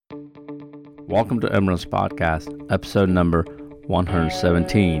Welcome to Emran's Podcast, episode number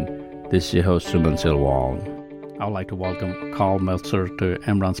 117. This is your host, Suman Silwal. I would like to welcome Carl Meltzer to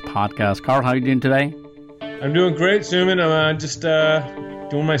Emran's Podcast. Carl, how are you doing today? I'm doing great, Suman. I'm just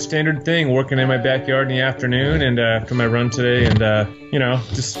doing my standard thing, working in my backyard in the afternoon and after my run today and,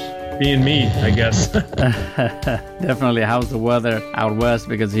 just being me, I guess. Definitely. How's the weather out west?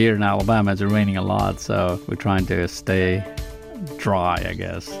 Because here in Alabama, it's raining a lot, so we're trying to stay dry, I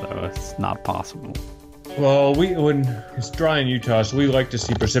guess, so it's not possible. Well, when it's dry in Utah, so we like to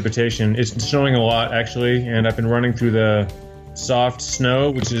see precipitation. It's snowing a lot, actually, and I've been running through the soft snow,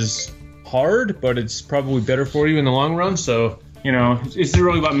 which is hard, but it's probably better for you in the long run. So, it's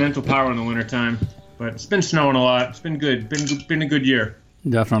really about mental power in the wintertime. But it's been snowing a lot. It's been good. Been a good year.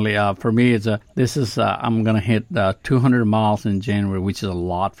 Definitely. For me, I'm going to hit 200 miles in January, which is a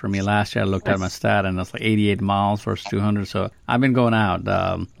lot for me. Last year, I looked at my stat, and it's like 88 miles versus 200. So I've been going out.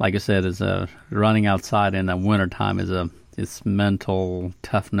 Like I said, running outside in the wintertime it's mental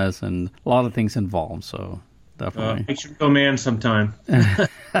toughness and a lot of things involved. So definitely. Make sure you go man sometime. And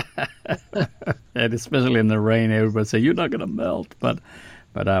especially in the rain, everybody say, you're not going to melt. But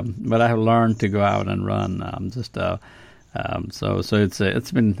I have learned to go out and run. So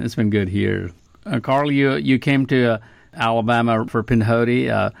it's been good here. Carl, you came to Alabama for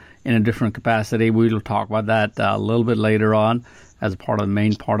Pinhoti in a different capacity. We'll talk about that a little bit later on as a part of the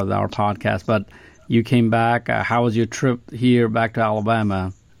main part of our podcast. But you came back. How was your trip here back to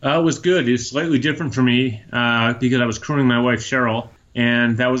Alabama? It was good. It was slightly different for me because I was crewing my wife Cheryl.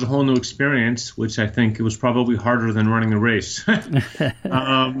 And that was a whole new experience, which I think it was probably harder than running a race.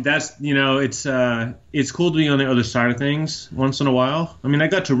 It's cool to be on the other side of things once in a while. I mean, I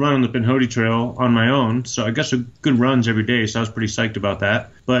got to run on the Pinhoti Trail on my own, so I got some good runs every day, so I was pretty psyched about that.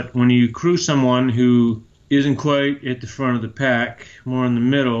 But when you crew someone who isn't quite at the front of the pack, more in the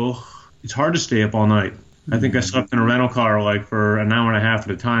middle, it's hard to stay up all night. I think I slept in a rental car for an hour and a half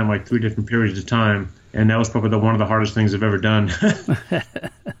at a time, 3 different periods of time. And that was probably one of the hardest things I've ever done.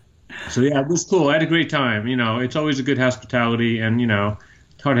 So, yeah, it was cool. I had a great time. It's always a good hospitality. And,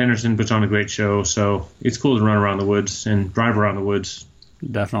 Todd Henderson puts on a great show. So it's cool to run around the woods and drive around the woods.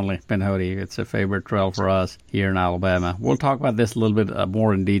 Definitely. Pinhoti, it's a favorite trail for us here in Alabama. We'll talk about this a little bit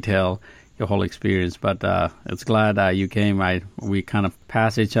more in detail, your whole experience. But it's glad you came. We kind of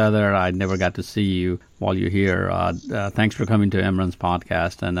passed each other. I never got to see you while you're here. Thanks for coming to Emran's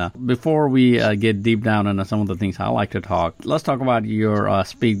Podcast. And before we get deep down into some of the things I like to talk, let's talk about your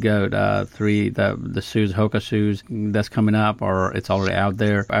Speed Goat 3, the shoes, Hoka shoes that's coming up, or it's already out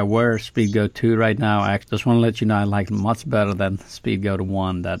there. I wear Speed Goat 2 right now. I just want to let you know I like it much better than Speed Goat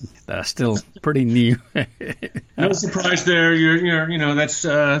 1. That's still pretty new. No surprise there.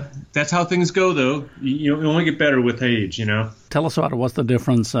 That's how things go, though. You only get better with age, Tell us about what's the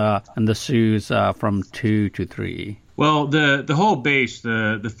difference in the shoes from 2 to 3. Well, the whole base,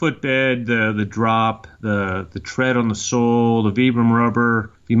 the footbed, the drop, the tread on the sole, the Vibram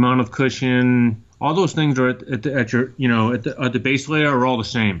rubber, the amount of cushion, all those things are at the base layer are all the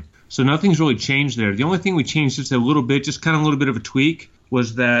same. So nothing's really changed there. The only thing we changed just a little bit, just kind of a little bit of a tweak,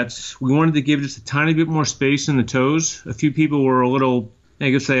 was that we wanted to give just a tiny bit more space in the toes. A few people were a little, I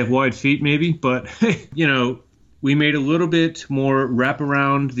guess they have wide feet maybe, but we made a little bit more wrap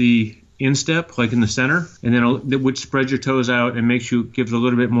around the instep, like in the center, and then which spreads your toes out and gives a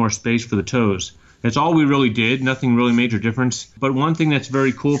little bit more space for the toes. That's all we really did. Nothing really major difference. But one thing that's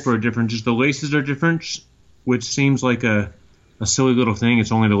very cool for a difference is the laces are different, which seems like a silly little thing.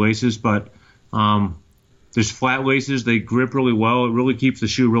 It's only the laces, but there's flat laces. They grip really well. It really keeps the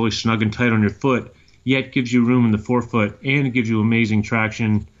shoe really snug and tight on your foot, yet gives you room in the forefoot, and it gives you amazing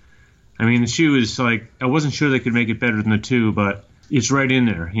traction. I mean, the shoe is I wasn't sure they could make it better than the 2, but it's right in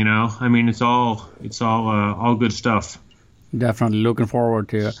there, I mean, it's all good stuff. Definitely looking forward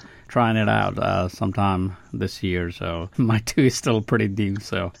to trying it out sometime this year. So my 2 is still pretty deep.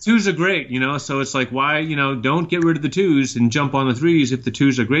 So 2s are great, so it's why, don't get rid of the 2s and jump on the 3s if the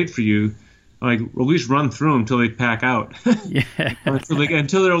 2s are great for you. At least run through them until they pack out. Yeah.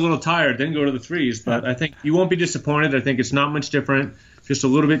 Until they're a little tired, then go to the 3s. But I think you won't be disappointed. I think it's not much different. Just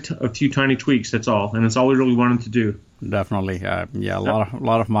a few tiny tweaks, that's all. And that's all we really wanted to do. Definitely. A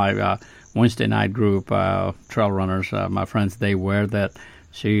lot of my Wednesday night group, trail runners, my friends, they wear that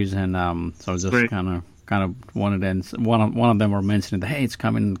shoes. And so just kind of wanted, and one of them were mentioning that, hey, it's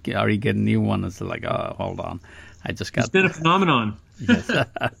coming. Are you getting a new one? It's oh, hold on. It's been a phenomenon. Yes.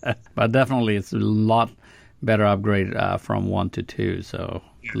 But definitely it's a lot better upgrade from 1 to 2. So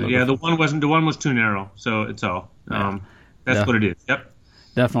the one was too narrow. So it's all. That's what it is. Yep.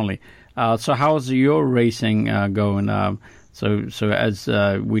 Definitely. So how's your racing going? So as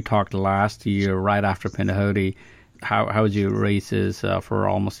we talked last year, right after Pinhoti, how was your races for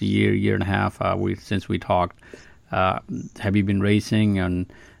almost a year and a half since we talked? Have you been racing,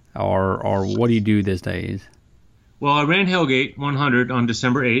 or what do you do these days? Well, I ran Hellgate 100 on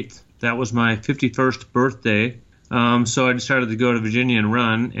December 8th. That was my 51st birthday. So I decided to go to Virginia and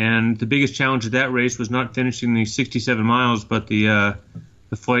run. And the biggest challenge of that race was not finishing the 67 miles, but the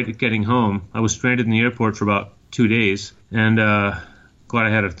flight getting home. I was stranded in the airport for about 2 days, and glad I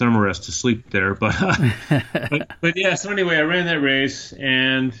had a Thermarest to sleep there. But yeah, so anyway, I ran that race,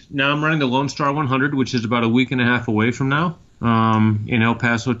 and now I'm running the Lone Star 100, which is about a week and a half away from now, in El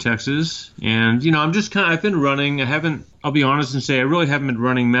Paso, Texas. And, I'm just I've been running. I'll be honest and say I really haven't been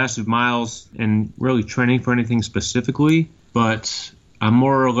running massive miles and really training for anything specifically, but I'm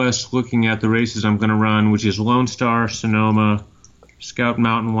more or less looking at the races I'm going to run, which is Lone Star, Sonoma, Scout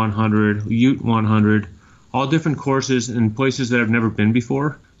Mountain 100, Ute 100, all different courses and places that I've never been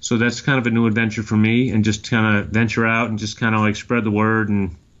before. So that's kind of a new adventure for me, and just kind of venture out and just kind of like spread the word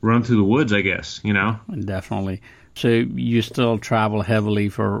and run through the woods, I guess, Definitely. So you still travel heavily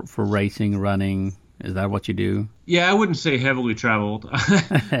for racing, running. Is that what you do? Yeah, I wouldn't say heavily traveled,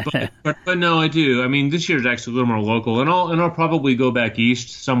 but no, I do. I mean, this year is actually a little more local, and I'll probably go back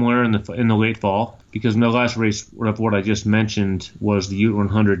east somewhere in the late fall, because my last race of what I just mentioned was the Ute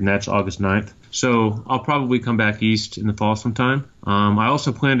 100, and that's August 9th. So I'll probably come back east in the fall sometime. I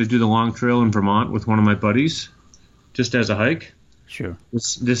also plan to do the Long Trail in Vermont with one of my buddies, just as a hike. Sure.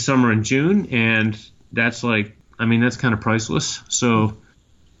 This summer in June, and that's that's kind of priceless. So,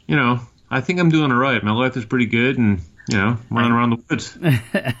 I think I'm doing all right. My life is pretty good, and running around the woods.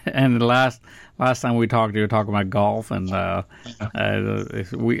 And the last time we talked, you were talking about golf, and I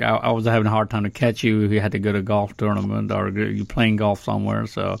was having a hard time to catch you. You had to go to a golf tournament, or you playing golf somewhere.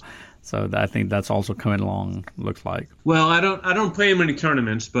 So I think that's also coming along. Looks like. Well, I don't play in many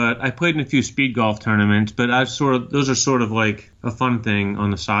tournaments, but I played in a few speed golf tournaments. But those are sort of like a fun thing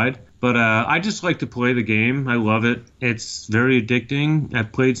on the side. But I just like to play the game. I love it. It's very addicting.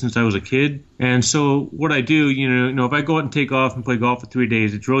 I've played since I was a kid. And so what I do, if I go out and take off and play golf for 3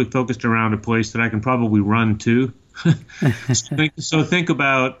 days, it's really focused around a place that I can probably run to. So think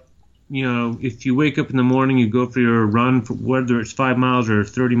about, if you wake up in the morning, you go for your run, whether it's 5 miles or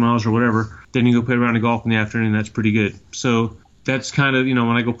 30 miles or whatever, then you go play around of golf in the afternoon. That's pretty good. So that's kind of, when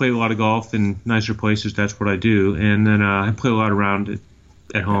I go play a lot of golf in nicer places, that's what I do. And then I play a lot around it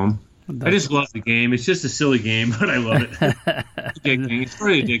at home. I just love the game. It's just a silly game, but I love it. Addicting. It's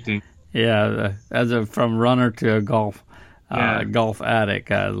very addicting. Yeah, from runner to a golf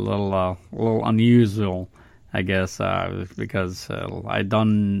addict, a little unusual, I guess, because I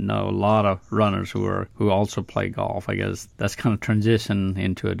don't know a lot of runners who also play golf. I guess that's kind of transition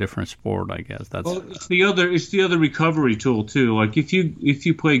into a different sport. I guess it's the other recovery tool too. Like if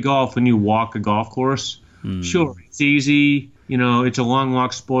you play golf and you walk a golf course, sure, it's easy. It's a long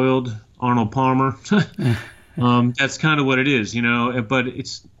walk spoiled Arnold Palmer. That's kind of what it is, but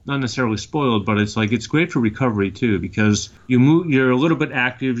it's not necessarily spoiled, but it's great for recovery too, because you're a little bit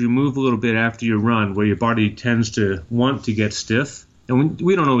active, you move a little bit after you run, where your body tends to want to get stiff. And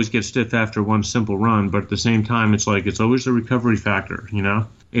we don't always get stiff after one simple run, but at the same time, it's always a recovery factor,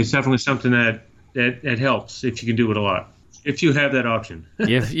 It's definitely something that helps if you can do it a lot. If you have that option.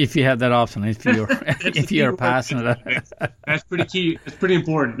 if you have that option, if you're passionate. That's pretty key. It's pretty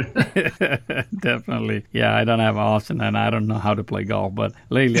important. Definitely. Yeah, I don't have an option, and I don't know how to play golf, but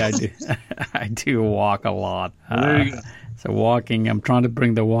lately I do. I do walk a lot. There you go. So walking, I'm trying to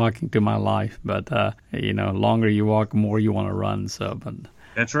bring the walking to my life, but longer you walk, more you want to run.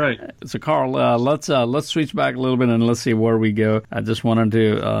 That's right. So, Carl, let's switch back a little bit and let's see where we go. I just wanted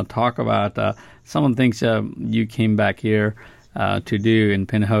to talk about some of the things you came back here to do in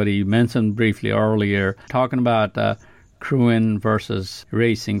Pinhoti. You mentioned briefly earlier, talking about crewing versus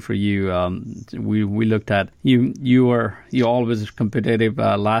racing for you. We looked at you always competitive.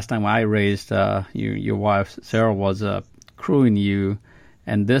 Last time I raced, your wife Sarah was crewing you.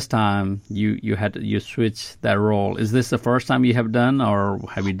 And this time you switched that role. Is this the first time you have done, or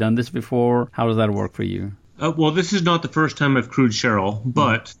have you done this before? How does that work for you? Well, this is not the first time I've crewed Cheryl,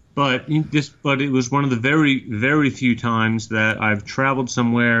 but it was one of the very, very few times that I've traveled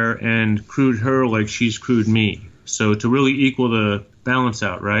somewhere and crewed her like she's crewed me. So to really equal the balance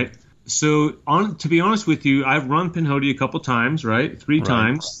out, right? So to be honest with you, I've run Pinhoti a couple times, right? Three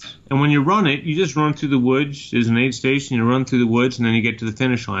times. And when you run it, you just run through the woods. There's an aid station. You run through the woods, and then you get to the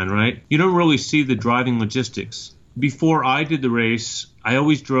finish line, right? You don't really see the driving logistics. Before I did the race, I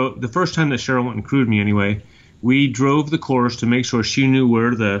always drove. The first time that Cheryl went and crewed me anyway, we drove the course to make sure she knew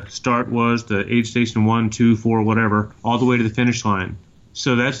where the start was, the aid station 1, 2, 4, whatever, all the way to the finish line.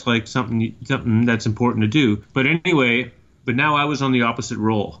 So that's like something that's important to do. But anyway, now I was on the opposite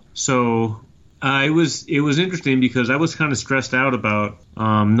role. So it was interesting because I was kind of stressed out about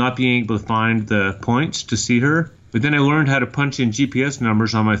not being able to find the points to see her. But then I learned how to punch in GPS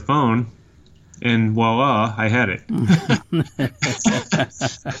numbers on my phone, and voila, I had it.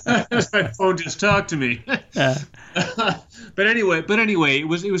 My phone just talked to me. But anyway,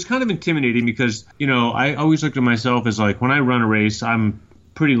 it was kind of intimidating because, you know, I always looked at myself as like, when I run a race, I'm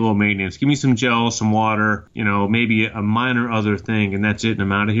pretty low maintenance. Give me some gel, some water, you know, maybe a minor other thing, and that's it, and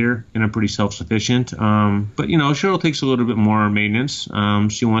I'm out of here. And I'm pretty self-sufficient. But, you know, Cheryl takes a little bit more maintenance.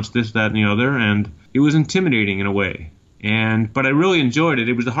 She wants this, that, and the other, and it was intimidating in a way. But I really enjoyed it.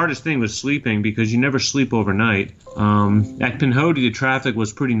 It was the hardest thing was sleeping because you never sleep overnight. At Pinhoti, the traffic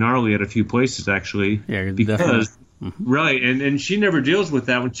was pretty gnarly at a few places, actually. Yeah, because definitely. Right, and she never deals with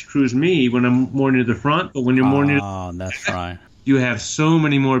that when she crews me when I'm more near the front. But when you're more near, that's right. You have so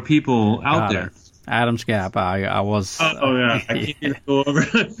many more people out there. Adams Gap, I was. Oh yeah, I can't even go over.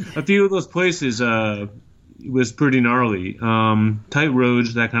 A few of those places was pretty gnarly. Tight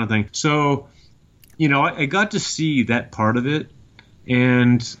roads, that kind of thing. So, you know, I got to see that part of it,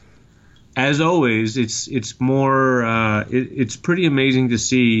 and as always, it's more it's pretty amazing to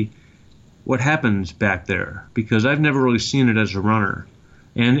see what happens back there because I've never really seen it as a runner,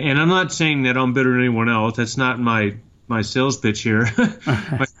 and I'm not saying that I'm better than anyone else. That's not my sales pitch here.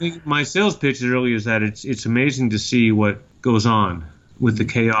 My sales pitch really is that it's amazing to see what goes on with the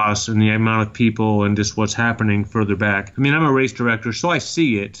chaos and the amount of people and just what's happening further back. I mean, I'm a race director, so I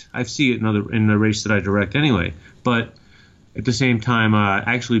see it. I see it in the race that I direct anyway. But at the same time,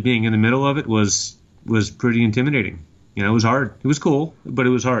 actually being in the middle of it was pretty intimidating. You know, it was hard. It was cool, but it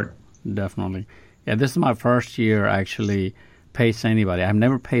was hard. Definitely. Yeah, this is my first year actually pace anybody. I've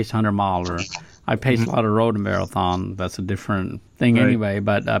never paced 100-miler. I paced a lot of road marathon. That's a different thing anyway,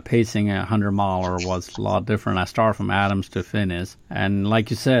 but pacing a 100-miler was a lot different. I started from Adams to finish. And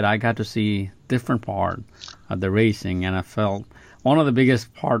like you said, I got to see different part of the racing, and I felt one of the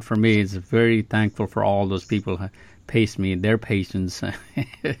biggest part for me is very thankful for all those people who paced me, their patience.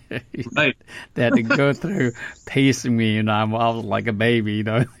 Right. They had to go through pacing me, and I was like a baby, you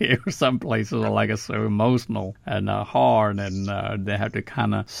know. Some places are like so emotional and hard, and they have to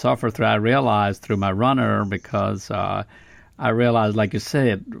kind of suffer through. I realized through my runner because I realized, like you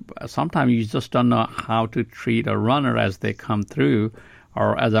said, sometimes you just don't know how to treat a runner as they come through,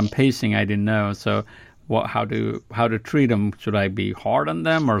 or as I'm pacing, I didn't know. So, how to treat them? Should I be hard on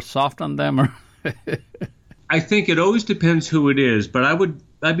them or soft on them? Or I think it always depends who it is, but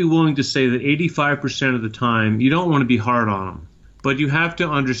I'd be willing to say that 85% of the time you don't want to be hard on them. But you have to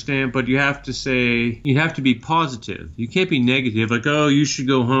understand, you have to be positive. You can't be negative, like, oh, you should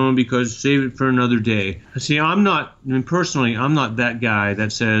go home because save it for another day. See, personally, I'm not that guy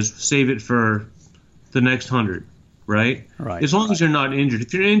that says save it for the next 100, right? Right. As long as you're not injured.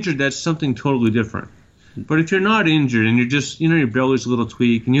 If you're injured, that's something totally different. But if you're not injured and you're just, your belly's a little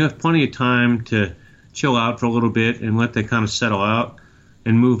tweak and you have plenty of time to chill out for a little bit and let that kind of settle out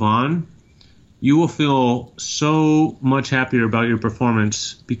and move on, you will feel so much happier about your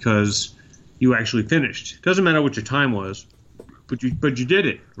performance because you actually finished. It doesn't matter what your time was, but you did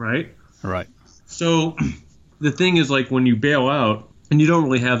it, right? Right. So the thing is, like, when you bail out and you don't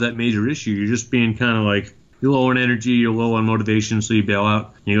really have that major issue, you're just being kind of like, you're low on energy, you're low on motivation, so you bail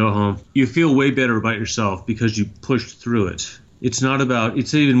out, you go home. You feel way better about yourself because you pushed through it. It's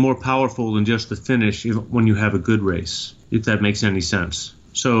even more powerful than just the finish when you have a good race, if that makes any sense.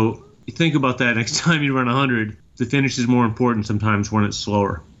 So think about that next time you run 100. The finish is more important sometimes when it's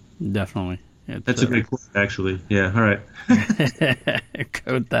slower. Definitely. That's a great quote, actually. Yeah, all right.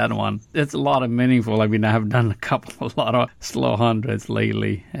 Quote that one. It's a lot of meaningful. I mean, I have done a lot of slow hundreds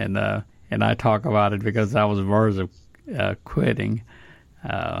lately, and I talk about it because I was verge of quitting.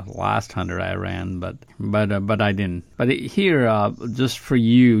 Last 100 I ran, but I didn't. But here, just for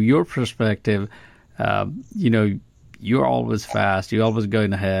you, your perspective, you're always fast. You're always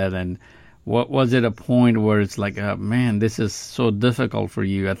going ahead. And what was it a point where it's like, man, this is so difficult for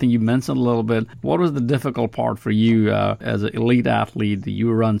you? I think you mentioned a little bit. What was the difficult part for you as an elite athlete?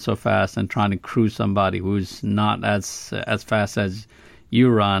 You run so fast and trying to cruise somebody who's not as fast as you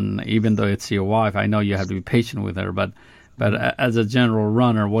run, even though it's your wife. I know you have to be patient with her, but as a general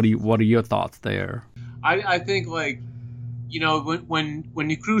runner, what are your thoughts there? I think, like, when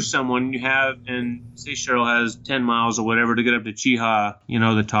you cruise someone, you have, and say Cheryl has 10 miles or whatever to get up to Chiha,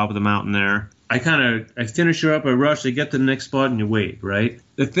 the top of the mountain there. I finish her up, I rush, I get to the next spot, and you wait, right?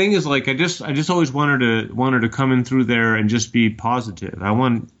 The thing is, like, I just always want her to come in through there and just be positive.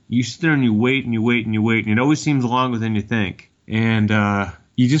 You sit there and you wait and you wait and you wait, and it always seems longer than you think. And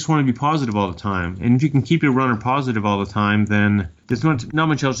you just want to be positive all the time. And if you can keep your runner positive all the time, then there's not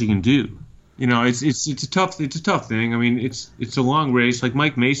much else you can do. You know, it's a tough thing. I mean, it's a long race. Like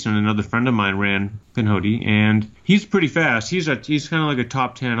Mike Mason, another friend of mine, ran Pinhoti, and he's pretty fast. He's kind of like a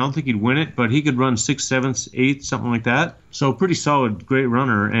top 10. I don't think he'd win it, but he could run 6th, 7th, 8th, something like that. So pretty solid, great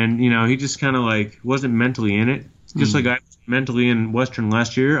runner. And you know, he just kind of like wasn't mentally in it. Just like I was mentally in Western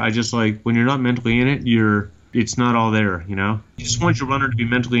last year. I just like when you're not mentally in it, it's not all there, you know? You just want your runner to be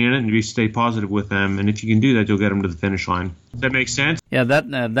mentally in it and to stay positive with them. And if you can do that, you'll get them to the finish line. Does that make sense? Yeah,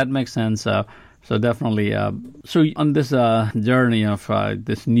 that makes sense. So definitely. So on this journey of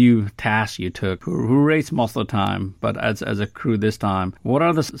this new task you took, who raced most of the time, but as a crew this time, what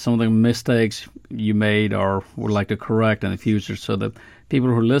are some of the mistakes you made or would like to correct in the future so that people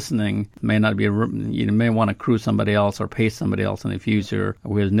who are listening may not be, may want to crew somebody else or pay somebody else in the future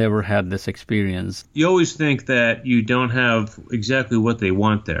who has never had this experience? You always think that you don't have exactly what they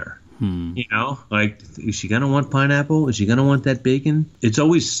want there. You know, like, is she going to want pineapple? Is she going to want that bacon? It's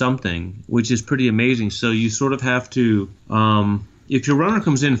always something, which is pretty amazing. So you sort of have to, if your runner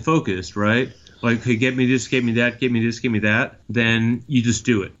comes in focused, right? Like, hey, get me this, get me that, get me this, get me that, then you just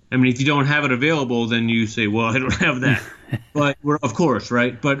do it. I mean, if you don't have it available, then you say, well, I don't have that. But of course,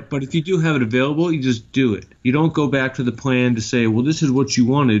 right? But if you do have it available, you just do it. You don't go back to the plan to say, well, this is what you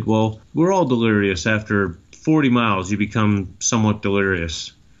wanted. Well, we're all delirious. After 40 miles, you become somewhat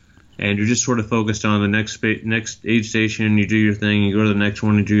delirious. And you're just sort of focused on the next aid station, you do your thing, you go to the next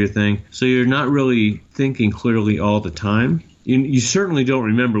one, you do your thing. So you're not really thinking clearly all the time. You certainly don't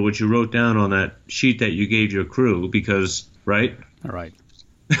remember what you wrote down on that sheet that you gave your crew because, right? All right.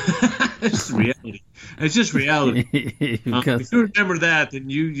 It's reality. It's just reality. If you remember that, then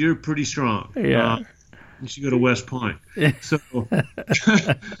you're pretty strong. Yeah. You should go to West Point. So,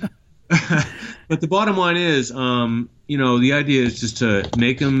 but the bottom line is, the idea is just to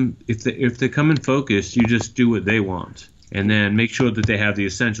make them, if they come in focused, you just do what they want. And then make sure that they have the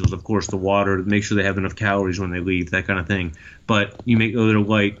essentials, of course, the water, make sure they have enough calories when they leave, that kind of thing. But you make a little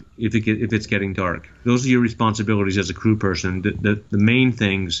light if it's getting dark. Those are your responsibilities as a crew person. The main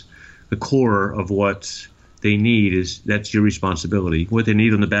things, the core of what they need that's your responsibility. What they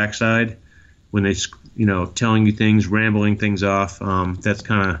need on the backside, when they, telling you things, rambling things off, that's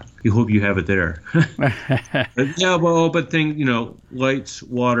kind of, you hope you have it there. But lights,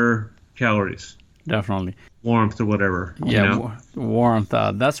 water, calories. Definitely. Warmth or whatever. Yeah, warmth.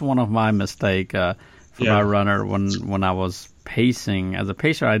 That's one of my mistakes for my runner when I was pacing. As a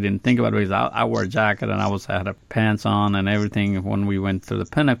pacer, I didn't think about it because I wore a jacket and I had pants on and everything when we went to the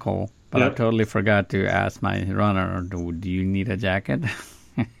Pinnacle. But I totally forgot to ask my runner, do you need a jacket?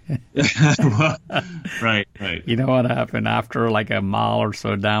 Well, right. You know what happened after like a mile or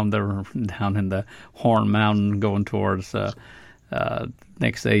so down in the Horn Mountain going towards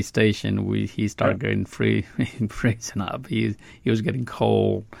next aid station, he started getting freezing up. He was getting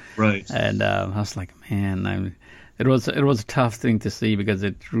cold, right? And I was like, man, it was a tough thing to see because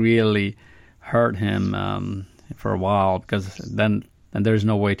it really hurt him for a while because then there's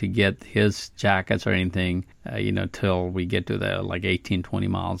no way to get his jackets or anything, till we get to the 18, 20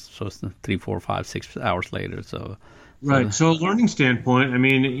 miles. So it's 3, 4, 5, 6 hours later. So right. So a learning standpoint, I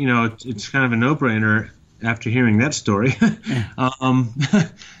mean, it's kind of a no-brainer after hearing that story.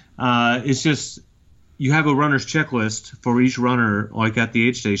 It's just you have a runner's checklist for each runner, like at the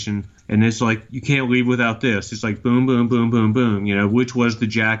aid station, and it's like you can't leave without this. It's like boom, boom, boom, boom, boom. Which was the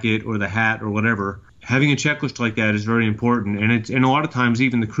jacket or the hat or whatever. Having a checklist like that is very important, and a lot of times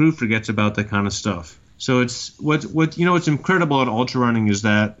even the crew forgets about that kind of stuff. So it's what's incredible at ultra running is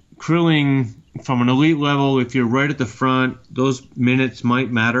that crewing from an elite level, if you're right at the front, those minutes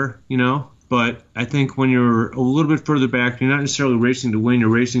might matter, But I think when you're a little bit further back, you're not necessarily racing to win, you're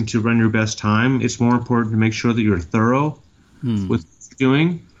racing to run your best time. It's more important to make sure that you're thorough with what you're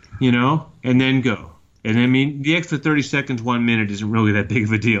doing, and then go. And I mean, the extra 30 seconds, 1 minute isn't really that big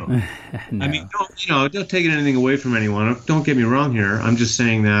of a deal. No. I mean, don't take anything away from anyone. Don't get me wrong here. I'm just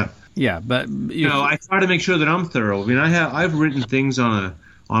saying that. Yeah, but I try to make sure that I'm thorough. I mean, I've written things on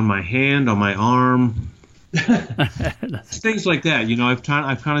my hand, on my arm, things like that.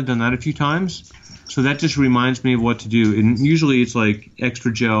 I've kind of done that a few times. So that just reminds me of what to do. And usually it's like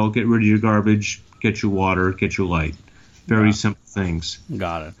extra gel, get rid of your garbage, get your water, get your light. Very simple things.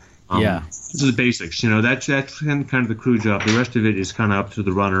 Got it. Yeah. These are the basics. That's kind of the crew job. The rest of it is kind of up to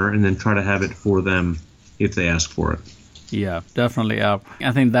the runner, and then try to have it for them if they ask for it. Yeah, definitely. I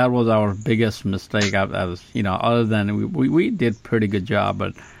think that was our biggest mistake. I was, other than we did pretty good job,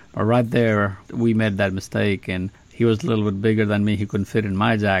 but right there we made that mistake, and he was a little bit bigger than me. He couldn't fit in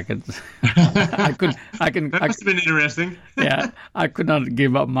my jacket. That must have been interesting. Yeah, I could not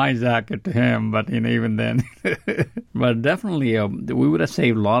give up my jacket to him, but even then, but definitely we would have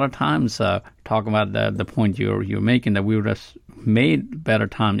saved a lot of times talking about the point you're making, that we would have made better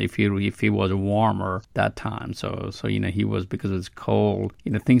time if he was warmer that time. So he was, because it's cold.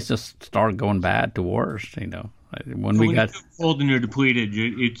 Things just start going bad to worse. When we got cold and you're depleted,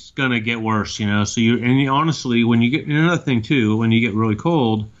 it's gonna get worse. So honestly, when you get, another thing too, when you get really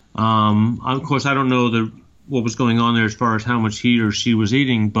cold, of course I don't know what was going on there as far as how much he or she was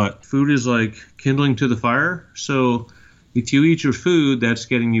eating, but food is like kindling to the fire. So if you eat your food, that's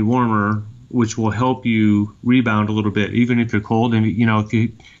getting you warmer, which will help you rebound a little bit, even if you're cold. And if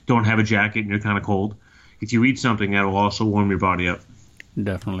you don't have a jacket and you're kind of cold, if you eat something, that will also warm your body up.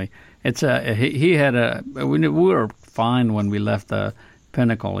 Definitely. It's he had we were fine when we left the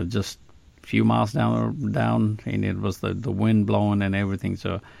Pinnacle. It's just a few miles down, and it was the wind blowing and everything.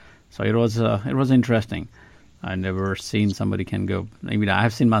 So it was interesting. I never seen somebody can go.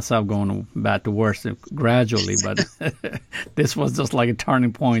 I've seen myself going bad to worse gradually, but this was just like a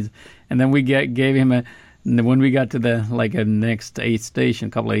turning point. And then we gave him when we got to the a next aid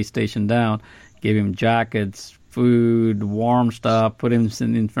station, couple of aid stations down, gave him jackets, food, warm stuff, put him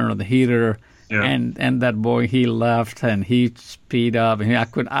in front of the heater, yeah. and that boy, he left and he speed up, and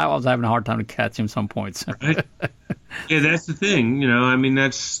I was having a hard time to catch him some points. Right. Yeah, that's the thing,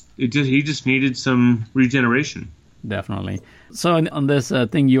 he just needed some regeneration. Definitely. So on this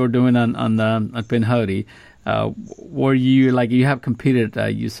thing you were doing on Pinhoti, were you, you have competed,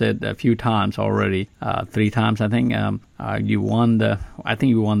 you said a few times already, 3 times, I think. You won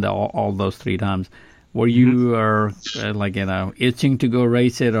all those 3 times. Were you itching to go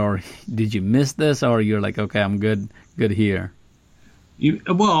race it, or did you miss this, or you're like, okay, I'm good here?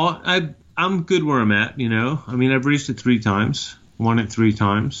 I'm good where I'm at, I've raced it 3 times, won it 3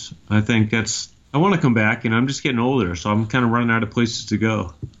 times. I think I want to come back, I'm just getting older, so I'm kind of running out of places to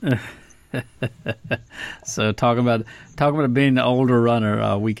go. So talking about being an older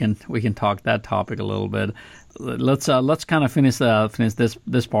runner, we can talk that topic a little bit. Let's kind of finish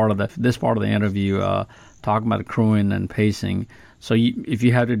this part of the interview, talking about crewing and pacing. So if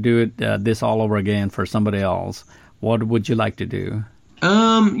you had to do it this all over again for somebody else, what would you like to do?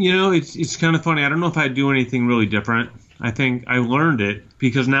 It's kind of funny. I don't know if I'd do anything really different. I think I learned it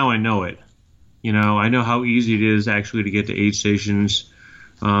because now I know it. I know how easy it is actually to get to aid stations.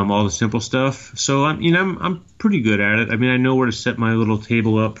 All the simple stuff. So I'm pretty good at it. I know where to set my little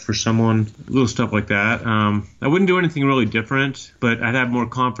table up for someone, little stuff like that. I wouldn't do anything really different, but I'd have more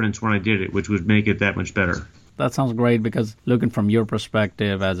confidence when I did it, which would make it that much better. That sounds great, because looking from your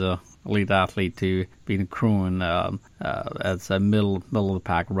perspective as a elite athlete to being crewing as a middle of the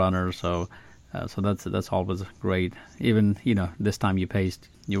pack runner, so that's always great. Even this time you paced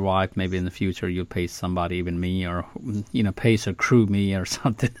your wife. Maybe in the future you'll pace somebody, even me, or pace or crew me or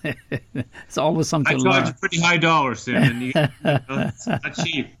something. It's always something. I charge pretty high dollars, Tim. It's not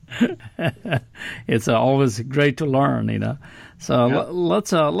cheap. It's always great to learn, So yeah.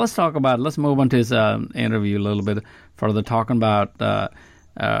 Let's move on to this interview a little bit further, talking about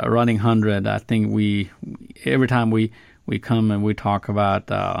running 100. I think every time we come and we talk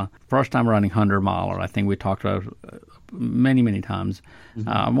about first time running 100-miler. I think we talked about many times. Mm-hmm.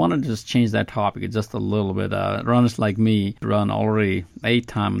 I want to just change that topic just a little bit. Runners like me run already 8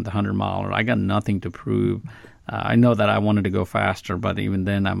 times the 100-miler. I got nothing to prove. I know that I wanted to go faster, but even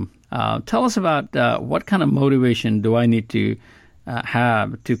then, tell us about what kind of motivation do I need to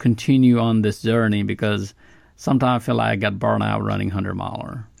have to continue on this journey, because sometimes I feel like I got burnt out running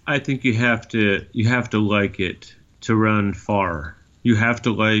 100-miler. I think you have to like it to run far. You have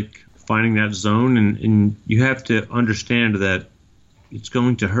to like finding that zone, and you have to understand that it's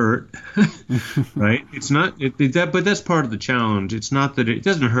going to hurt, right? It's not but that's part of the challenge. It's not that it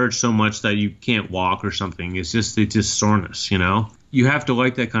doesn't hurt so much that you can't walk or something. It's just soreness, You have to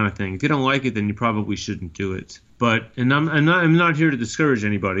like that kind of thing. If you don't like it, then you probably shouldn't do it. But I'm not here to discourage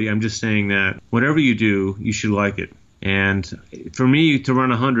anybody. I'm just saying that whatever you do, you should like it. And for me to run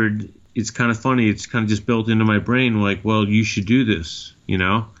 100, it's kind of funny. It's kind of just built into my brain, like, well, you should do this,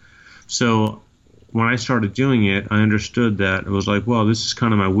 So when I started doing it, I understood that it was like, well, this is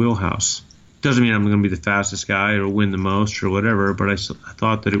kind of my wheelhouse. Doesn't mean I'm going to be the fastest guy or win the most or whatever, but I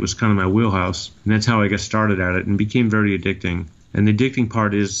thought that it was kind of my wheelhouse. And that's how I got started at it, and became very addicting. And the addicting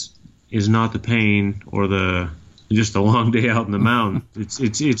part is not the pain or the just a long day out in the mountain.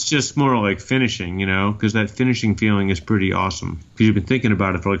 It's just more like finishing, because that finishing feeling is pretty awesome. Because you've been thinking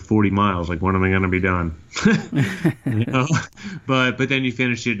about it for like 40 miles, like when am I going to be done? But then you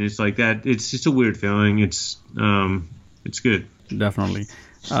finish it and it's like that. It's just a weird feeling. It's good. Definitely.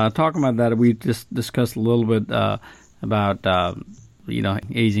 Talking about that, we just discussed a little bit about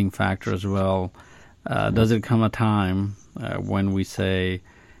aging factor as well. Does it come a time when we say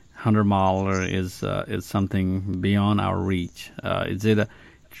 100-miler is something beyond our reach? Is it a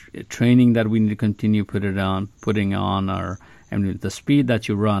training that we need to continue putting on, or the speed that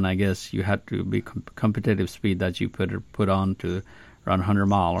you run? I guess you had to be competitive speed that you put on to run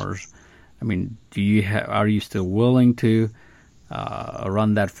 100-milers. I mean, are you still willing to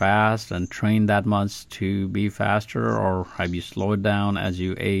run that fast and train that much to be faster, or have you slowed down as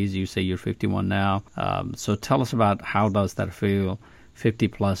you age? You say you're 51 now. So tell us about how does that feel,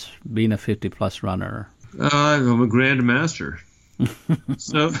 50-plus, being a 50-plus runner? I'm a grandmaster.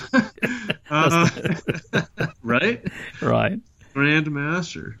 So, right? Right.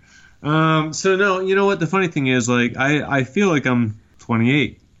 Grandmaster. So, no, you know what? The funny thing is, like, I feel like I'm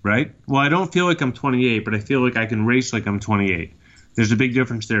 28, right? Well, I don't feel like I'm 28, but I feel like I can race like I'm 28. There's a big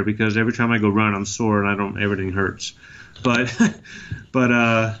difference there because every time I go run, I'm sore and everything hurts. But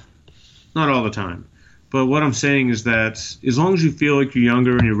not all the time. But what I'm saying is that as long as you feel like you're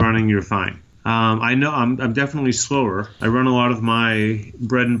younger and you're running, you're fine. I know I'm definitely slower. I run a lot of my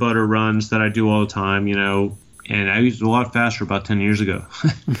bread and butter runs that I do all the time, and I used a lot faster about 10 years ago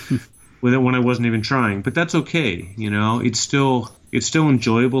with it when I wasn't even trying. But that's okay, It's still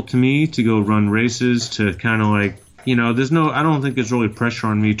enjoyable to me to go run races, to kind of like, I don't think there's really pressure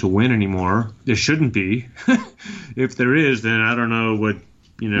on me to win anymore. There shouldn't be. If there is, then I don't know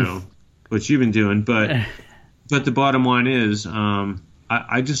what you've been doing. But the bottom line is,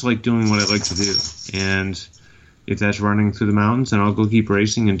 I just like doing what I like to do. And if that's running through the mountains, then I'll go keep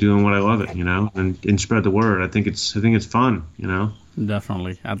racing and doing what I love it, and spread the word. I think it's fun,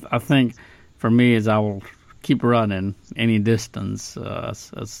 Definitely. I think for me is I will keep running any distance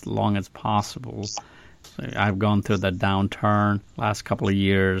as long as possible. So I've gone through that downturn last couple of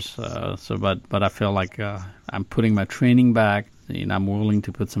years, but I feel like I'm putting my training back. I'm willing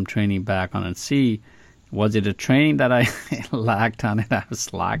to put some training back on and see, was it a training that I lacked on it? I was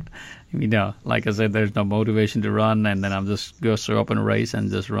slacked. Like I said, there's no motivation to run, and then I'm just go show up in a race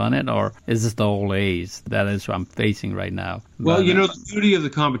and just run it, or is this the old age? That is what I'm facing right now. Well, the beauty of the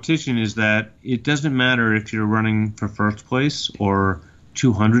competition is that it doesn't matter if you're running for first place or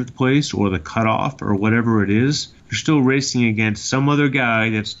 200th place or the cutoff or whatever it is. You're still racing against some other guy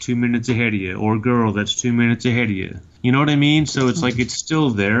that's 2 minutes ahead of you, or girl that's 2 minutes ahead of you. You know what I mean? So it's like it's still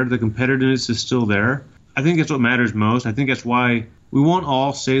there. The competitiveness is still there. I think that's what matters most. I think that's why we won't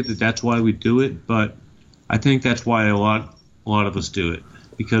all say that that's why we do it, but I think that's why a lot of us do it,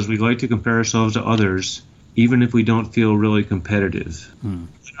 because we like to compare ourselves to others, even if we don't feel really competitive.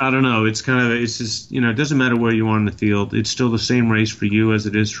 I don't know. It's just, it doesn't matter where you are in the field. It's still the same race for you as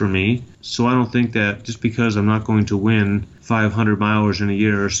it is for me. So I don't think that just because I'm not going to win 500 miles in a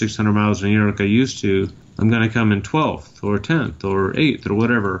year or 600 miles in a year like I used to, I'm going to come in 12th or 10th or 8th or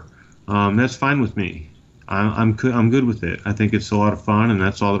whatever. That's fine with me. I'm good with it. I think it's a lot of fun, and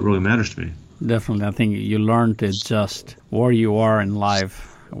that's all that really matters to me. Definitely. I think you learn to adjust where you are in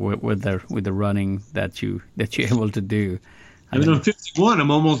life with the running that you're able to do. I'm 51.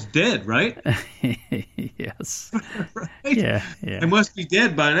 I'm almost dead, right? Yes. Right? Yeah. I must be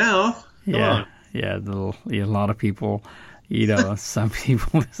dead by now. Come on. Yeah. A lot of people, some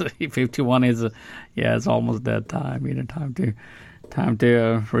people, 51 is, it's almost that time. Time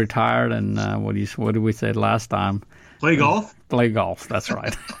to retire. And what did we say last time? Play golf. Play golf. That's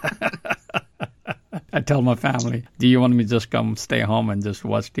right. I tell my family, do you want me to just come stay home and just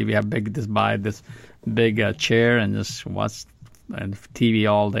watch TV? Buy this big chair and just watch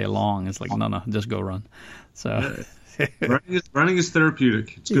TV all day long. It's like, no, just go run. So running is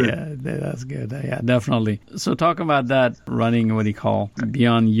therapeutic. It's good. Yeah, that's good. Yeah, definitely. So talk about that running, what do you call,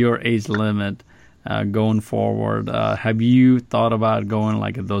 beyond your age limit, going forward. Have you thought about going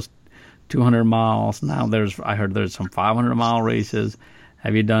like those 200 miles? Now I heard there's some 500-mile races.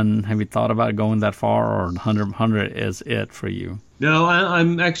 Have you thought about going that far, or 100 is it for you? No,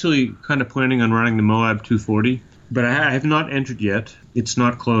 I'm actually kind of planning on running the Moab 240, but I have not entered yet. It's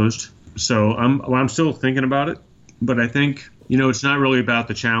not closed, so I'm still thinking about it. But I think, it's not really about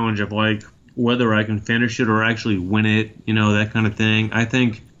the challenge of like whether I can finish it or actually win it, that kind of thing.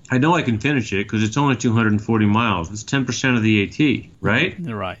 I know I can finish it because it's only 240 miles. It's 10% of the AT, right?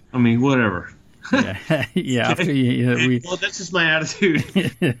 Right. I mean, whatever. Yeah, yeah. After Well, that's just my attitude.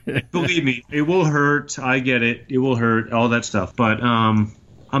 Believe me, it will hurt. I get it. It will hurt. All that stuff. But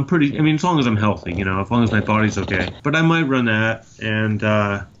I'm pretty. I mean, as long as I'm healthy, as long as my body's okay. But I might run that, and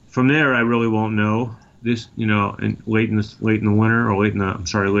from there, I really won't know this. And late in the winter or late in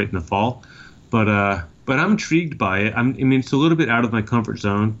the fall. But I'm intrigued by it. I mean, it's a little bit out of my comfort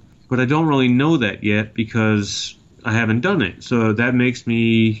zone, but I don't really know that yet because I haven't done it. So that makes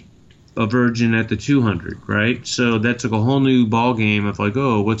me a virgin at the 200, right? So that's like a whole new ball game of like,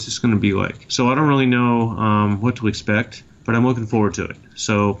 oh, what's this going to be like? So I don't really know what to expect, but I'm looking forward to it.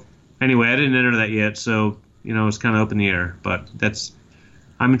 So anyway, I didn't enter that yet, so it's kind of up in the air. But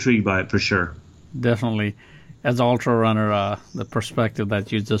I'm intrigued by it for sure. Definitely. As an ultra runner, the perspective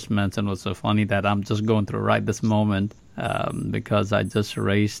that you just mentioned was so funny that I'm just going through right this moment because I just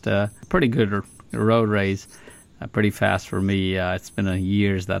raced a pretty good road race. Pretty fast for me. It's been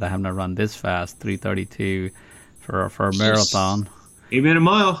years that I have not run this fast, 3:32 for a marathon. 8 minute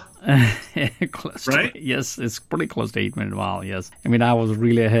mile. Close right? Yes, it's pretty close to 8 minute mile, yes. I mean, I was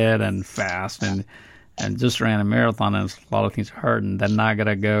really ahead and fast and just ran a marathon and a lot of things hurt. And then I got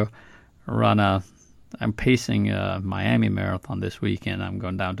to go run I'm pacing Miami Marathon this weekend. I'm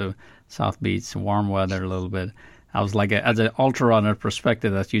going down to South Beach, warm weather a little bit. I was like, as an ultra runner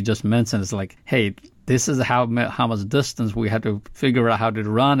perspective that you just mentioned, it's like, hey, this is how much distance we had to figure out how to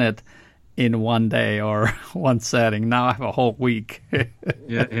run it in one day or one setting. Now I have a whole week.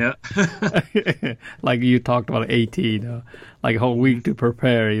 Yeah. Like you talked about 18, like a whole week to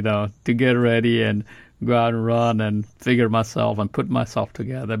prepare, to get ready and go out and run and figure myself and put myself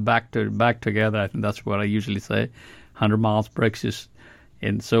together, back together. I think that's what I usually say. 100 miles breaks you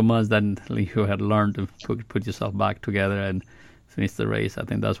in so much that you had learned to put yourself back together and finish the race. I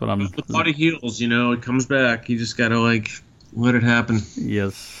think that's what I'm... The body heals, it comes back. You just got to, let it happen.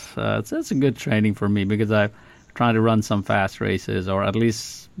 Yes. It's a good training for me because I'm trying to run some fast races or at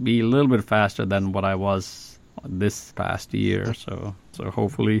least be a little bit faster than what I was this past year. So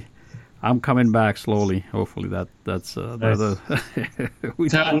hopefully... I'm coming back slowly. Hopefully that's how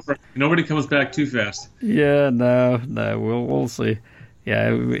it works. Nobody comes back too fast. Yeah, no, we'll see.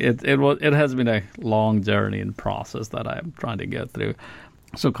 Yeah, it has been a long journey and process that I'm trying to get through.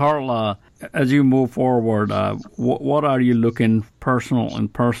 So, Carl, as you move forward, what are you looking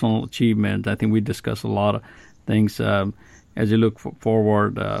personal achievement? I think we discussed a lot of things. As you look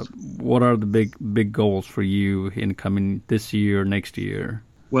forward, what are the big goals for you in coming this year, next year?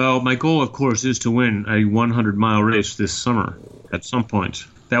 Well, my goal, of course, is to win a 100-mile race this summer at some point.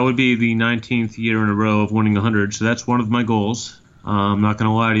 That would be the 19th year in a row of winning 100, so that's one of my goals. I'm not going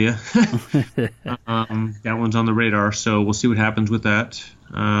to lie to you. That one's on the radar, so we'll see what happens with that.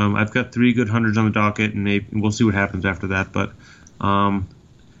 I've got 3 good 100s on the docket, and we'll see what happens after that. But,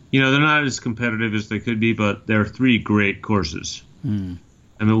 they're not as competitive as they could be, but they're 3 great courses.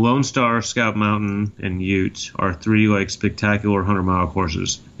 And the Lone Star, Scout Mountain, and Ute are 3 spectacular 100-mile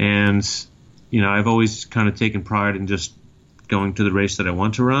courses. And I've always kind of taken pride in just going to the race that I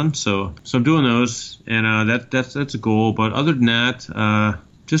want to run. So I'm doing those, and that's a goal. But other than that,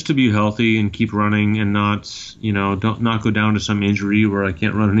 just to be healthy and keep running and not not go down to some injury where I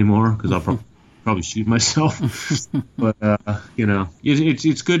can't run anymore because I'll probably shoot myself. But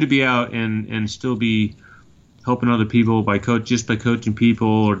it's good to be out and still be helping other people by coaching people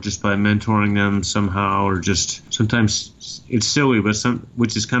or just by mentoring them somehow, or just sometimes it's silly, but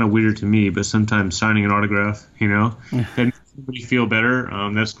which is kind of weird to me, but sometimes signing an autograph, that makes somebody feel better.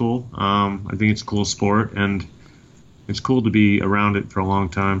 That's cool. I think it's a cool sport, and it's cool to be around it for a long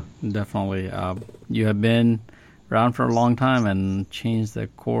time. Definitely. You have been around for a long time and changed the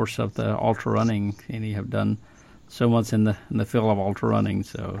course of the ultra running, and you have done so much in the field of ultra running.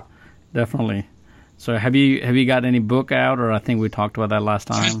 So definitely. So have you got any book out, or I think we talked about that last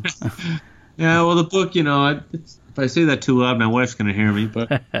time? Yeah, well, the book, if I say that too loud, my wife's going to hear me.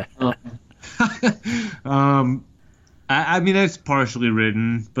 But I mean, it's partially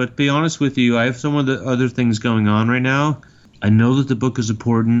written. But to be honest with you, I have some of the other things going on right now. I know that the book is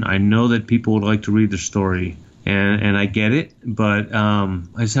important. I know that people would like to read the story. And I get it, but I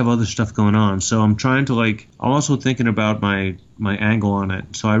just have other stuff going on. So I'm trying to I'm also thinking about my angle on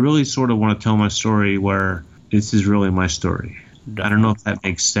it. So I really sort of want to tell my story where this is really my story. Definitely. I don't know if that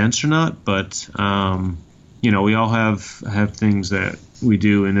makes sense or not, but we all have things that we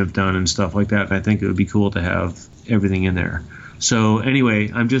do and have done and stuff like that. And I think it would be cool to have everything in there. So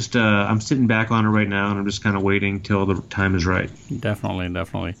anyway, I'm just I'm sitting back on it right now, and I'm just kind of waiting till the time is right.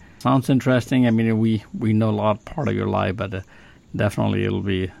 Definitely. Sounds interesting. I mean, we know a lot part of your life, but definitely it'll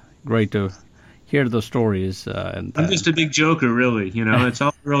be great to hear those stories. I'm just a big joker, really. It's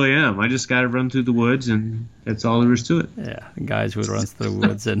all I really am. I just got to run through the woods, and that's all there is to it. Yeah, guys who runs through the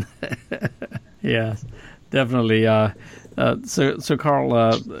woods, and yeah, definitely. So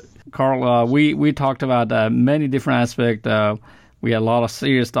Carl, we talked about many different aspects. We had a lot of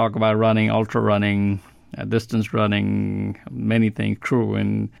serious talk about running, ultra running, distance running, many things, crew.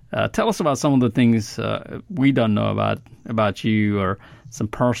 And tell us about some of the things we don't know about you, or some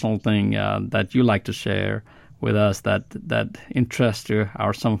personal thing that you like to share with us that interests you,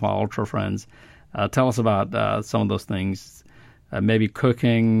 or some of our ultra friends. Tell us about some of those things. Maybe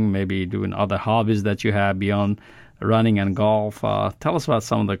cooking, maybe doing other hobbies that you have beyond running and golf. Tell us about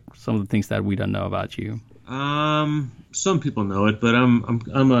some of the things that we don't know about you. Some people know it, but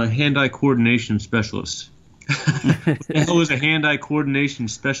I'm a hand-eye coordination specialist. What the hell is a hand-eye coordination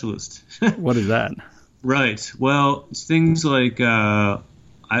specialist? What is that? Right. Well, it's things like I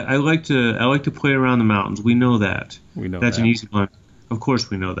like to play around the mountains. We know that. That's an easy one. Of course,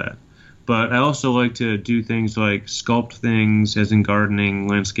 we know that. But I also like to do things like sculpt things, as in gardening,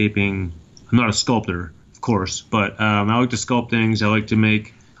 landscaping. I'm not a sculptor, of course, but I like to sculpt things. I like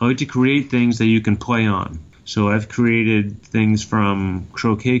to create things that you can play on. So I've created things from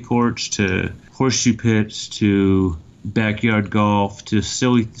croquet courts to horseshoe pits to backyard golf to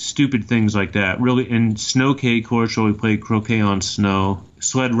silly, stupid things like that. Really, and snow courts where we play croquet on snow.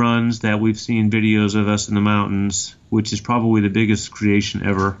 Sled runs that we've seen videos of us in the mountains, which is probably the biggest creation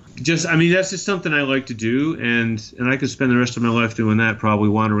ever. That's just something I like to do, and I could spend the rest of my life doing that, probably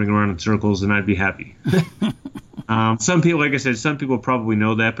wandering around in circles, and I'd be happy. Some people, like I said, some people probably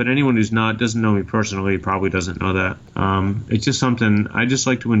know that, but anyone who's doesn't know me personally probably doesn't know that. It's just something I just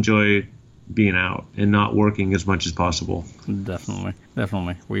like to enjoy, being out and not working as much as possible. Definitely.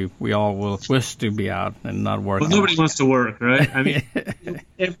 We all will wish to be out and not work. Well, nobody wants to work, right? I mean,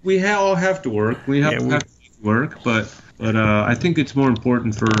 if we all have to work, we have to work, but I think it's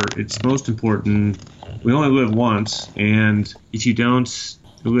most important. We only live once, and if you don't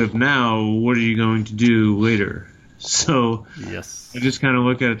live now, what are you going to do later? So yes, I just kind of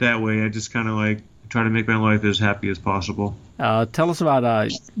look at it that way. I just kind of try to make my life as happy as possible. Tell us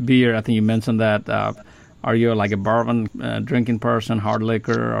about beer. I think you mentioned that. Are you like a bourbon drinking person, hard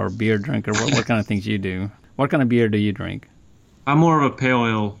liquor, or beer drinker? What kind of things you do? What kind of beer do you drink? I'm more of a pale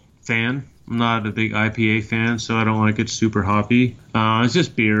ale fan. I'm not a big IPA fan, so I don't like it super hoppy. It's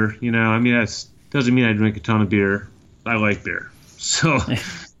just beer, that doesn't mean I drink a ton of beer. I like beer. So,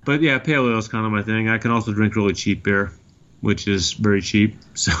 but yeah, pale ale is kind of my thing. I can also drink really cheap beer, which is very cheap.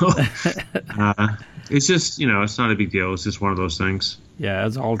 So it's just, it's not a big deal. It's just one of those things. Yeah,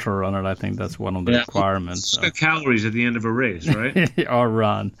 as an ultra runner, I think that's one of the requirements. It's calories at the end of a race, right? Or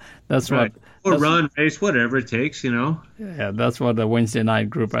run. That's right. Or run, race, whatever it takes, Yeah, that's what the Wednesday night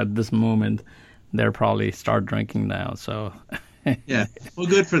group at this moment, they're probably start drinking now. So yeah, well,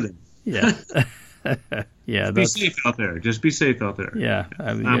 good for them. Yeah. Yeah, be safe out there. Just be safe out there. Yeah,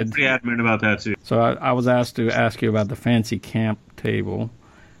 I'm pretty adamant about that too. So I was asked to ask you about the fancy camp table,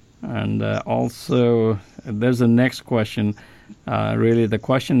 and also there's the next question. Really, the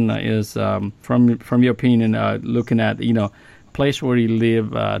question is from your opinion, looking at place where you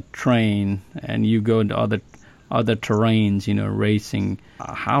live, train, and you go into other terrains, racing.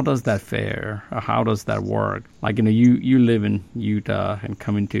 How does that fare? How does that work? Like, you live in Utah and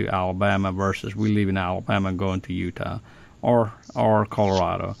coming to Alabama versus we live in Alabama and going to Utah or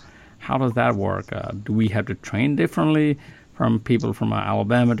Colorado. How does that work? Do we have to train differently from people from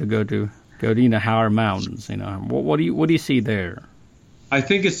Alabama to go to higher mountains? What do you see there? I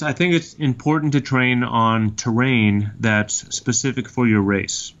think it's important to train on terrain that's specific for your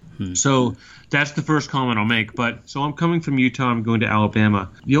race. So that's the first comment I'll make. So I'm coming from Utah. I'm going to Alabama.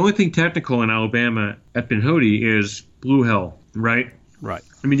 The only thing technical in Alabama at Pinhoti is Blue Hell, right? Right.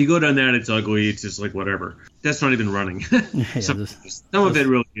 I mean, you go down there and it's ugly. It's just like whatever. That's not even running. Some of it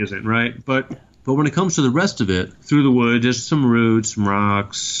really isn't, right? But when it comes to the rest of it, through the woods, there's some roots, some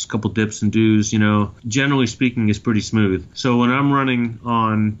rocks, a couple dips and doos. Generally speaking, it's pretty smooth. So when I'm running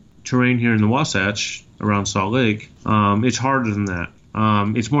on terrain here in the Wasatch around Salt Lake, it's harder than that.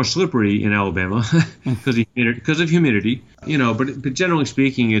 It's more slippery in Alabama because of humidity, but generally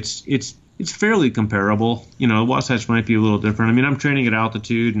speaking, it's fairly comparable. Wasatch might be a little different. I mean, I'm training at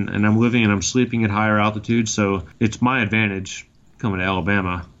altitude and I'm living and I'm sleeping at higher altitude. So it's my advantage coming to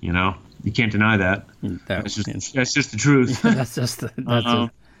Alabama, you can't deny that. That's just the truth. That's just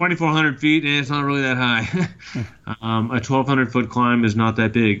 2,400 feet, and it's not really that high. A 1,200 foot climb is not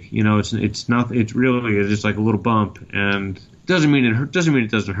that big. It's not. It's really just like a little bump, and doesn't mean it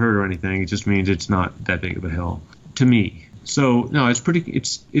doesn't hurt or anything. It just means it's not that big of a hill to me. So no,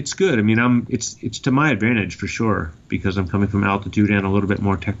 it's good. I mean, it's to my advantage for sure because I'm coming from altitude and a little bit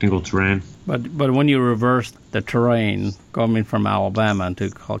more technical terrain. But when you reverse the terrain coming from Alabama to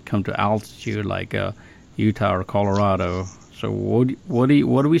come to altitude like Utah or Colorado, so what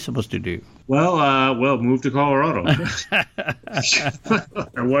are we supposed to do? Well, move to Colorado.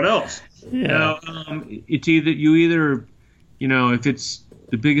 Or what else? Yeah. Now, it's either if it's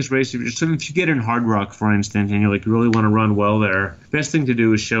the biggest race, if you get in Hard Rock, for instance, and you really want to run well there, best thing to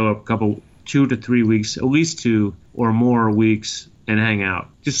do is show up 2 to 3 weeks, at least 2 or more weeks, and hang out.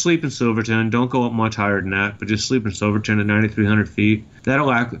 Just sleep in Silverton. Don't go up much higher than that, but just sleep in Silverton at 9,300 feet. That'll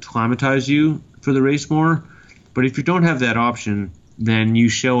acclimatize you for the race more. But if you don't have that option, then you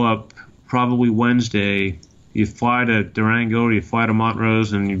show up probably Wednesday. You fly to Durango or you fly to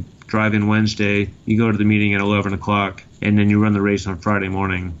Montrose and you drive in Wednesday. You go to the meeting at 11 o'clock. And then you run the race on Friday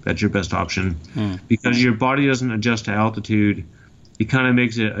morning. That's your best option. Because your body doesn't adjust to altitude. It kind of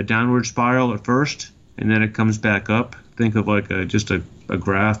makes it a downward spiral at first, and then it comes back up. Think of like just a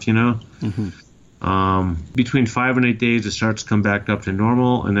graph, Between 5 and 8 days, it starts to come back up to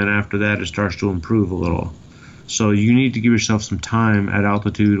normal, and then after that, it starts to improve a little. So you need to give yourself some time at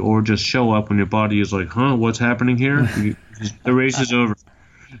altitude, or just show up when your body is like, what's happening here? The race is over.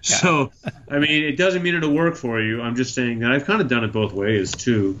 So, I mean, it doesn't mean it'll work for you. I'm just saying that I've kind of done it both ways,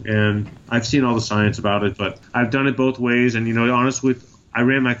 too. And I've seen all the science about it, but I've done it both ways. And, honestly, I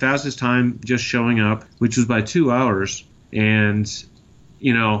ran my fastest time just showing up, which was by 2 hours. And,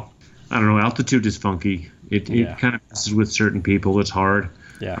 I don't know, altitude is funky. It kind of messes with certain people. It's hard.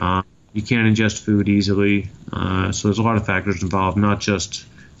 Yeah. You can't ingest food easily. So there's a lot of factors involved, not just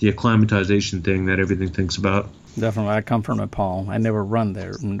the acclimatization thing that everything thinks about. Definitely. I come from Nepal. I never ran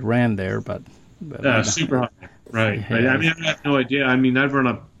there, but super high. Right. Yeah. I mean, I have no idea. I mean, I've run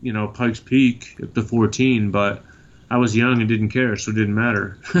up, Pikes Peak up to 14, but I was young and didn't care, so it didn't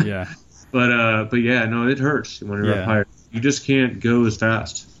matter. Yeah. But yeah, no, it hurts when you're up higher. You just can't go as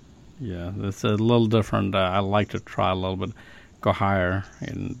fast. Yeah, it's a little different. I like to try a little bit, go higher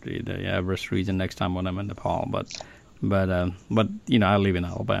in the Everest region next time when I'm in Nepal, but I live in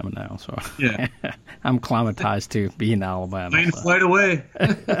Alabama now, so yeah. I'm acclimatized to being in Alabama. Plane flight away.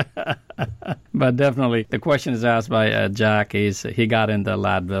 But definitely, the question is asked by Jack. He got into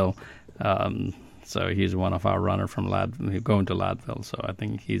Laddville, so he's one of our runners from Laddville, going to Laddville. So I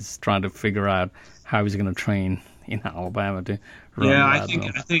think he's trying to figure out how he's going to train in Alabama to run. Yeah,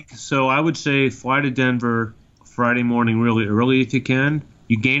 Laddville. I think so. I would say fly to Denver Friday morning really early if you can.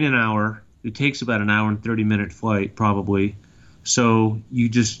 You gain an hour. It takes about an hour and 30-minute flight, probably. So you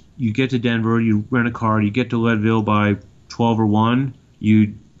get to Denver, you rent a car, you get to Leadville by 12 or 1,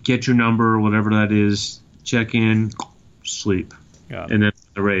 you get your number or whatever that is, check in, sleep, and then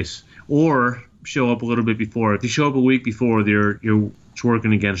the race. Or show up a little bit before. If you show up a week before, it's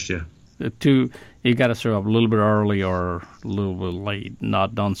working against you. You got to show up a little bit early or a little bit late,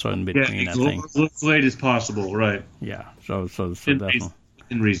 not done so in between. Yeah, as little late as possible, right? Yeah, so definitely.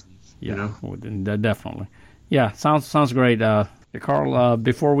 In reason. Yeah, definitely. Yeah, sounds great. Carl,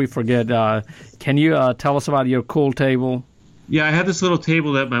 before we forget, can you tell us about your cool table? Yeah, I had this little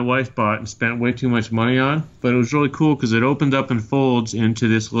table that my wife bought and spent way too much money on, but it was really cool because it opened up and folds into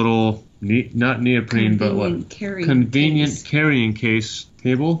this little, not neoprene, but what? Convenient carrying case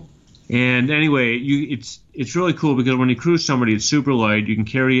table. And anyway, it's really cool because when you cruise somebody, it's super light. You can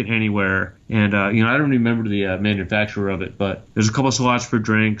carry it anywhere. And I don't remember the manufacturer of it, but there's a couple of slots for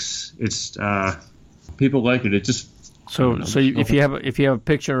drinks. It's people like it. It just if you have a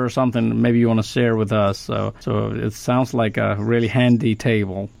picture or something, maybe you want to share with us. So it sounds like a really handy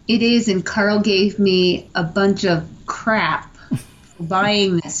table. It is, and Carl gave me a bunch of crap for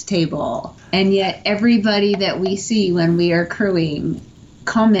buying this table, and yet everybody that we see when we are crewing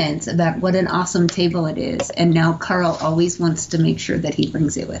comments about what an awesome table it is, and now Carl always wants to make sure that he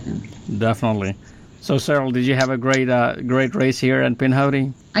brings it with him. Definitely. So, Cheryl, did you have a great race here at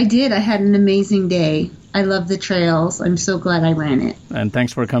Pinhoti? I did. I had an amazing day. I love the trails. I'm so glad I ran it. And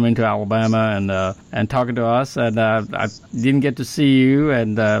thanks for coming to Alabama and talking to us. And I didn't get to see you,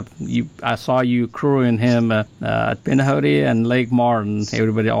 and I saw you crewing him at Pinhoti and Lake Martin.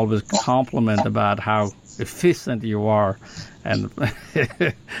 Everybody always compliment about how efficient you are. And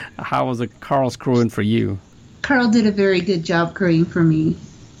how was Carl's crewing for you? Carl did a very good job crewing for me.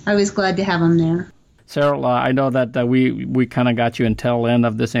 I was glad to have him there. Cheryl, I know that we kind of got you until the end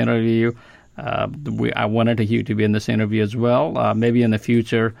of this interview. I wanted you to be in this interview as well. Maybe in the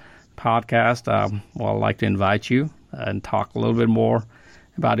future podcast, I'd like to invite you and talk a little bit more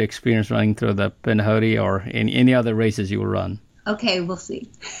about your experience running through the Pinhoti or any other races you will run. Okay, we'll see.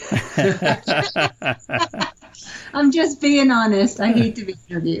 I'm just being honest. I hate to be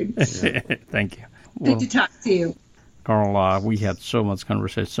interviewed. Thank you. Good to talk to you. Carl, we had so much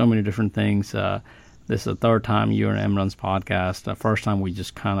conversation, so many different things. This is the third time you're in Emran's podcast. The first time we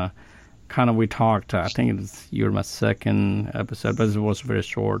just kind of we talked. I think you're my second episode, but it was very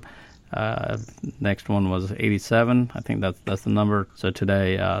short. Next one was 87. I think that's the number. So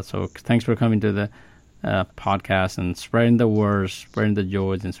today, so thanks for coming to the podcast and spreading the words, spreading the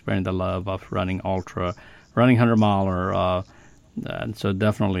joys, and spreading the love of running ultra, running 100-miler. And so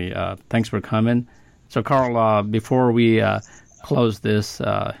definitely, thanks for coming. So Carl, before we close this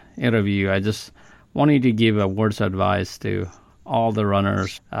interview, I just wanted to give a words of advice to all the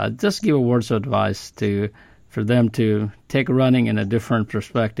runners. Just give a words of advice for them to take running in a different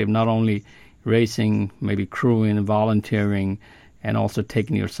perspective, not only racing, maybe crewing, volunteering, and also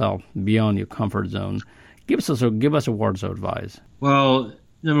taking yourself beyond your comfort zone. Give us a words of advice. Well,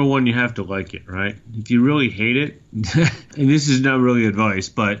 number one, you have to like it, right? If you really hate it, and this is not really advice,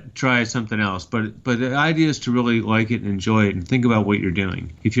 but try something else. But the idea is to really like it and enjoy it and think about what you're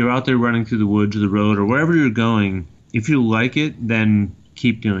doing. If you're out there running through the woods or the road or wherever you're going, if you like it, then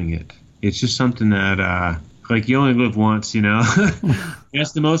keep doing it. It's just something that like you only live once, you know.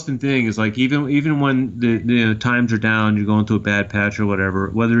 That's the most important thing is like even when the times are down, you're going through a bad patch or whatever,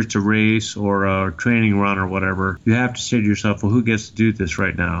 whether it's a race or a training run or whatever, you have to say to yourself, well, who gets to do this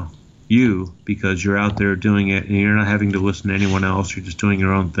right now? You, because you're out there doing it and you're not having to listen to anyone else. You're just doing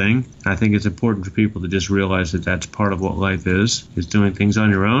your own thing. I think it's important for people to just realize that that's part of what life is doing things on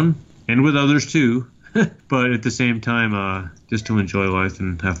your own and with others too. But at the same time, just to enjoy life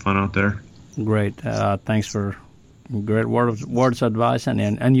and have fun out there. Great. Thanks for great words of advice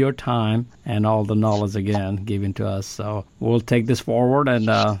and your time and all the knowledge again given to us. So we'll take this forward and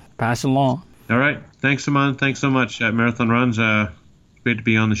pass it along. All right. Thanks, Saman. Thanks so much at Marathon Runs. Great to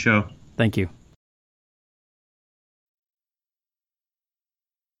be on the show. Thank you.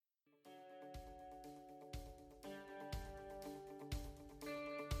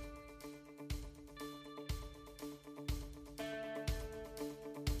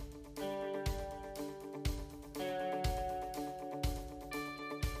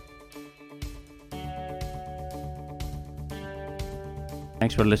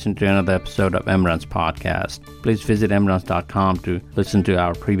 Thanks for listening to another episode of Emran's podcast. Please visit emrans.com to listen to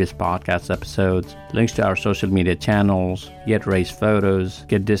our previous podcast episodes, links to our social media channels, get race photos,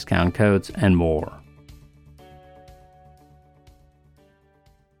 get discount codes, and more.